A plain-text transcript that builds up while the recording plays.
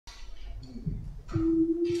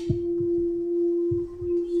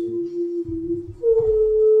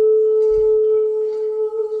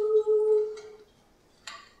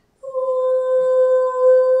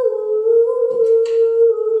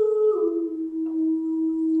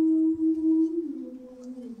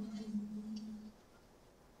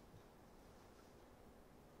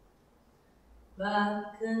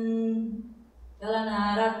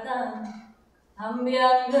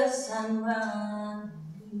sang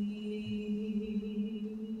mandi.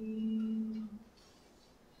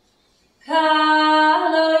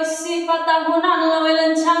 Kalau isi patahunan lawai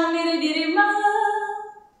lencang diri-diri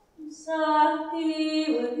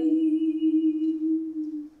sakti wadi.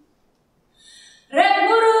 Rek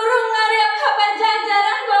bururung ngariap kapan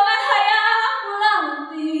jajaran bawan hayang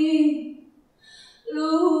pulang ti.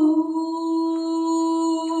 Lu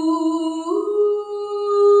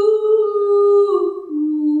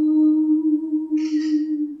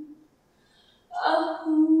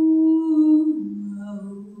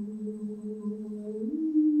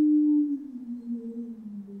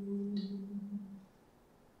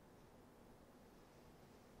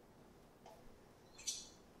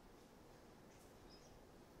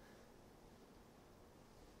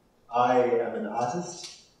I am an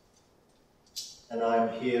artist, and I am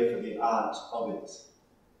here for the art of it,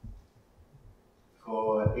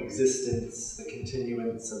 for existence, the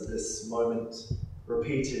continuance of this moment,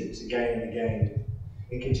 repeated again and again,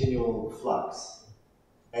 in continual flux,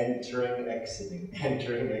 entering, exiting,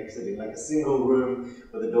 like a single room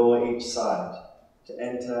with a door each side, to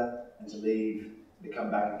enter and to leave, and to come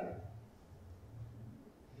back again.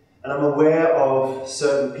 And I'm aware of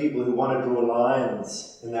certain people who want to draw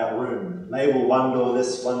lines in that room, label one door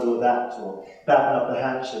this, one door that, or batten up the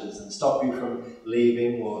hatches and stop you from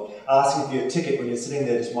leaving, or asking for your ticket when you're sitting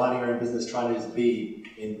there just minding your own business, trying to just be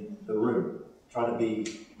in the room, trying to be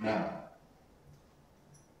now.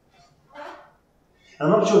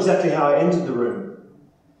 And I'm not sure exactly how I entered the room,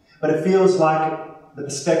 but it feels like the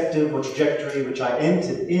perspective or trajectory which I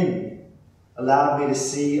entered in allowed me to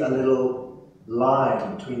see a little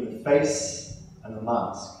line between the face and the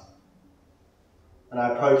mask. And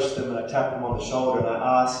I approached them and I tapped them on the shoulder and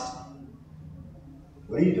I asked,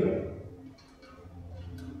 "What are you doing?"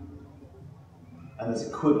 And there's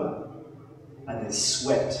a quiver, and there's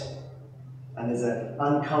sweat, and there's an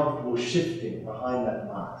uncomfortable shifting behind that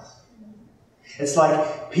mask. It's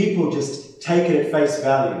like people just take it at face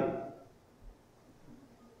value.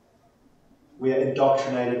 We are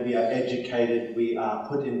indoctrinated, we are educated, we are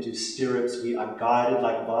put into stirrups, we are guided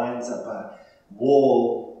like vines up a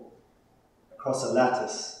wall, across a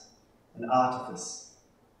lattice, an artifice.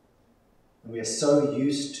 And we are so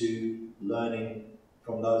used to learning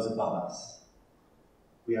from those above us.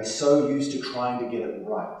 We are so used to trying to get it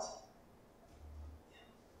right.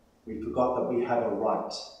 We forgot that we have a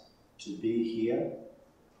right to be here,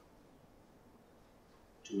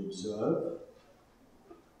 to observe,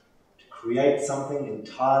 create something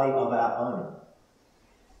entirely of our own,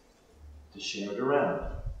 to share it around,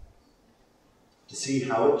 to see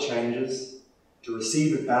how it changes, to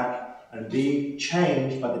receive it back and be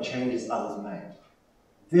changed by the changes others made.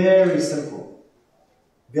 Very simple,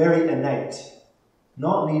 very innate,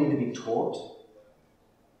 not needed to be taught.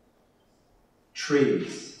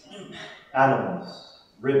 Trees, animals,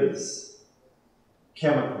 rivers,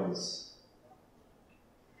 chemicals,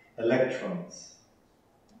 electrons,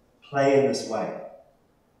 play in this way.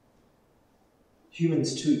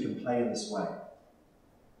 Humans too can play in this way.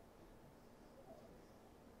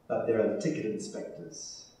 But there are the ticket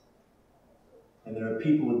inspectors. And there are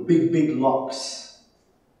people with big, big locks.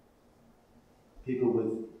 People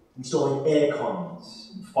with installing air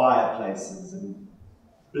cons, and fireplaces, and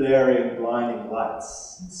blaring, blinding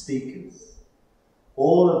lights, and speakers.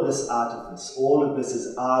 All of this artifice, all of this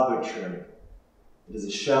is arbitrary. It is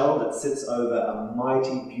a shell that sits over a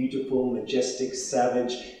mighty, beautiful, majestic,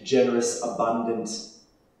 savage, generous, abundant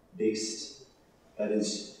beast that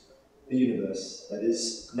is the universe, that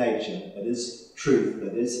is nature, that is truth,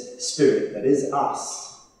 that is spirit, that is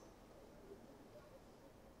us.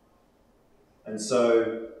 And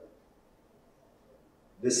so,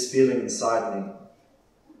 this feeling inside me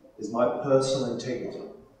is my personal integrity.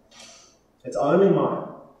 It's only mine.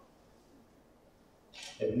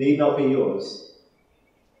 It need not be yours.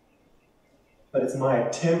 But it's my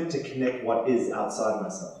attempt to connect what is outside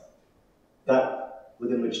myself, that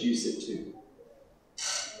within which you sit too.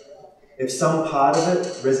 If some part of it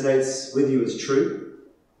resonates with you as true,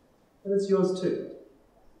 then it's yours too.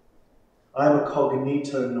 I am a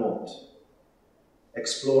Cognitonaut,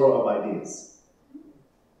 explorer of ideas.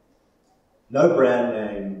 No brand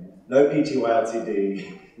name, no Pty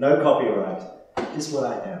Ltd, no copyright, just what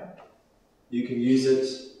I am. You can use it,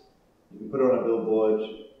 you can put it on a billboard,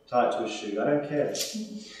 tie it to a shoe, I don't care.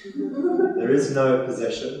 There is no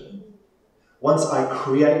possession. Once I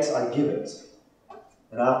create, I give it.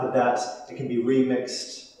 And after that, it can be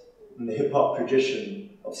remixed in the hip-hop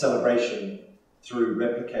tradition of celebration through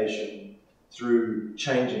replication, through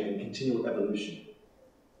changing and continual evolution.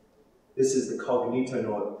 This is the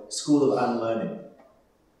Cognitonaut School of Unlearning.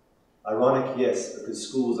 Ironic, yes, because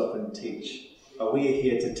schools often teach, but we are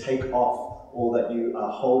here to take off all that you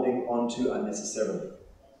are holding onto unnecessarily.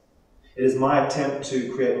 It is my attempt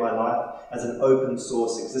to create my life as an open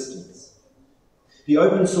source existence. The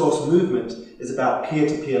open source movement is about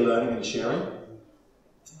peer-to-peer learning and sharing.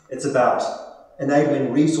 It's about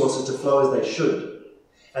enabling resources to flow as they should,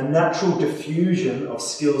 a natural diffusion of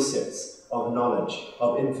skill sets, of knowledge,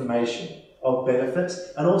 of information, of benefit,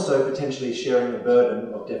 and also potentially sharing the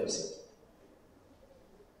burden of deficit.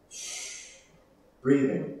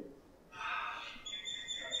 Breathing.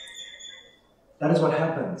 That is what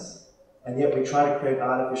happens, and yet we try to create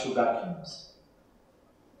artificial vacuums.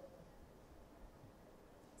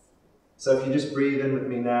 So if you just breathe in with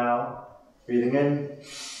me now, breathing in,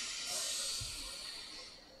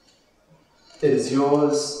 it is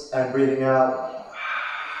yours, and breathing out,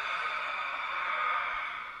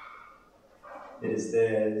 it is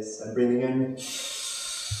theirs, and breathing in,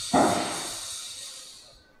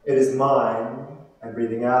 it is mine, and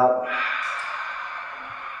breathing out,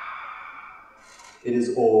 it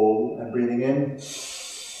is all, and breathing in,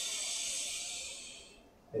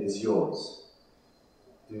 it is yours.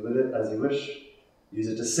 Do with it as you wish. Use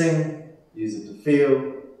it to sing, use it to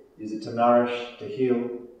feel, use it to nourish, to heal.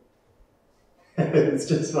 It's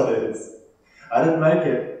just what it is. I didn't make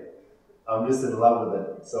it. I'm just in love with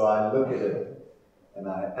it. So I look at it, and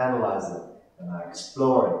I analyze it, and I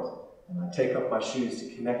explore it, and I take off my shoes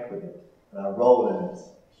to connect with it, and I roll in it,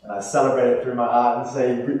 and I celebrate it through my art and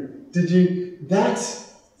say, did you, that?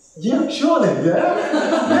 Yeah, surely, yeah?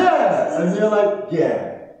 Yeah! And you're like,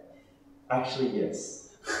 yeah. Actually, yes.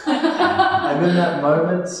 And in that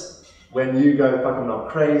moment, when you go, fuck, I'm not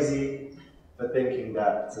crazy, for thinking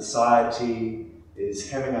that society is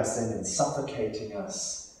hemming us in and suffocating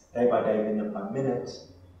us day by day, minute by minute,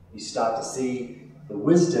 you start to see the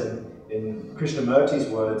wisdom in Krishnamurti's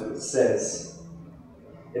words, which says,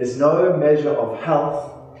 it is no measure of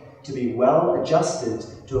health to be well adjusted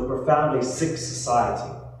to a profoundly sick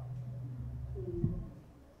society.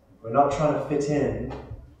 We're not trying to fit in,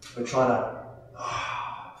 we're trying to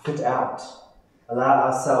fit out.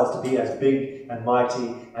 Allow ourselves to be as big and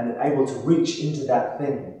mighty and able to reach into that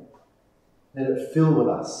thing. Let it fill with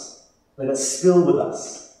us. Let it spill with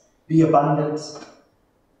us. Be abundant,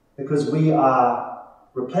 because we are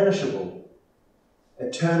replenishable,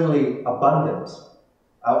 eternally abundant.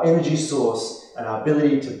 Our energy source and our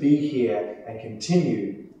ability to be here and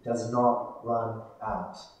continue does not run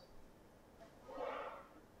out.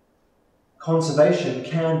 Conservation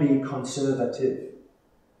can be conservative.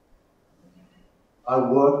 I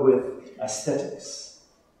work with aesthetics,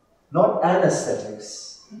 not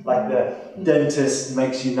anesthetics, like the dentist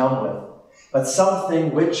makes you numb with, but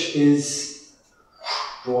something which is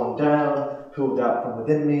drawn down, pulled out from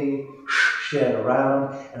within me, shared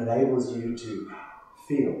around, and enables you to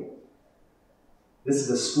feel. This is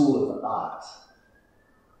a school of art.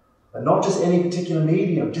 But not just any particular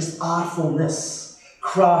medium, just artfulness,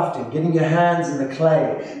 crafting, getting your hands in the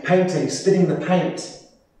clay, painting, spitting the paint,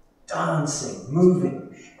 dancing,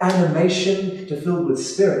 moving, animation to fill with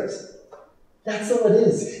spirit. That's all it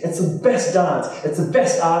is. It's the best dance. It's the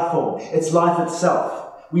best art form. It's life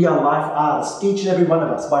itself. We are life artists, each and every one of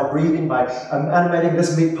us, by breathing, by animating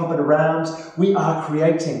this meat puppet around. We are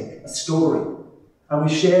creating a story. And we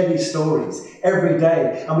share these stories every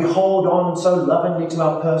day. And we hold on so lovingly to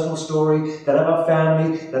our personal story, that of our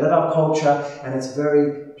family, that of our culture. And it's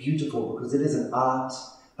very beautiful because it is an art.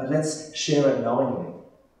 But let's share it knowingly,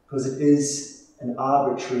 because it is an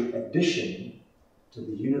arbitrary addition to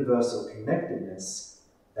the universal connectedness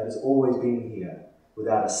that has always been here,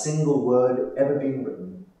 without a single word ever being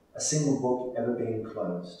written, a single book ever being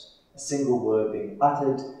closed, a single word being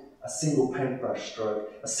uttered, a single paintbrush stroke,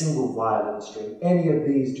 a single violin string. Any of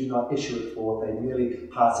these do not issue it forth, they merely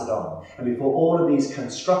pass it on. And before all of these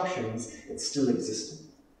constructions, it still existed.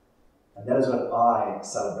 And that is what I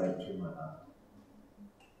celebrate through my art.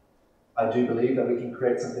 I do believe that we can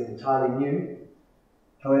create something entirely new.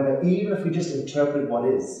 However, even if we just interpret what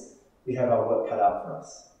is, we have our work cut out for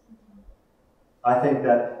us. I think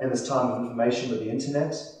that in this time of information with the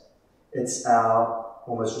internet, it's our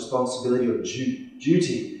almost responsibility or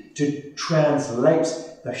duty to translate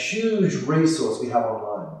the huge resource we have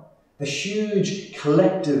online, the huge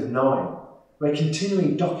collective knowing. We're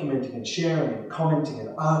continually documenting and sharing and commenting and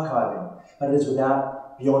archiving, but it is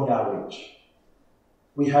beyond our reach.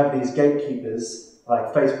 We have these gatekeepers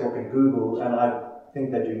like Facebook and Google, and I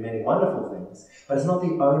think they do many wonderful things, but it's not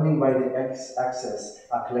the only way to access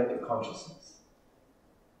our collective consciousness.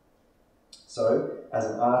 So, as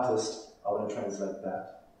an artist, I want to translate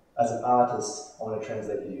that. As an artist, I want to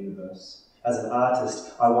translate the universe. As an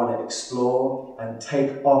artist, I want to explore and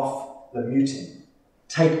take off the muting,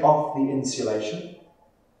 take off the insulation,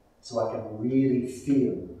 so I can really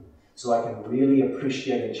feel, so I can really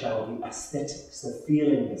appreciate and channel the aesthetics, the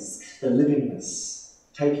feelingness, the livingness,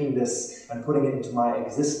 taking this and putting it into my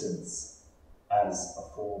existence as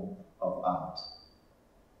a form of art.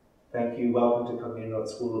 Thank you. Welcome to Cognitonaut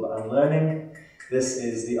School of Unlearning. This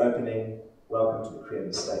is the opening. Welcome to the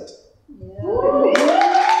creative state. Yeah.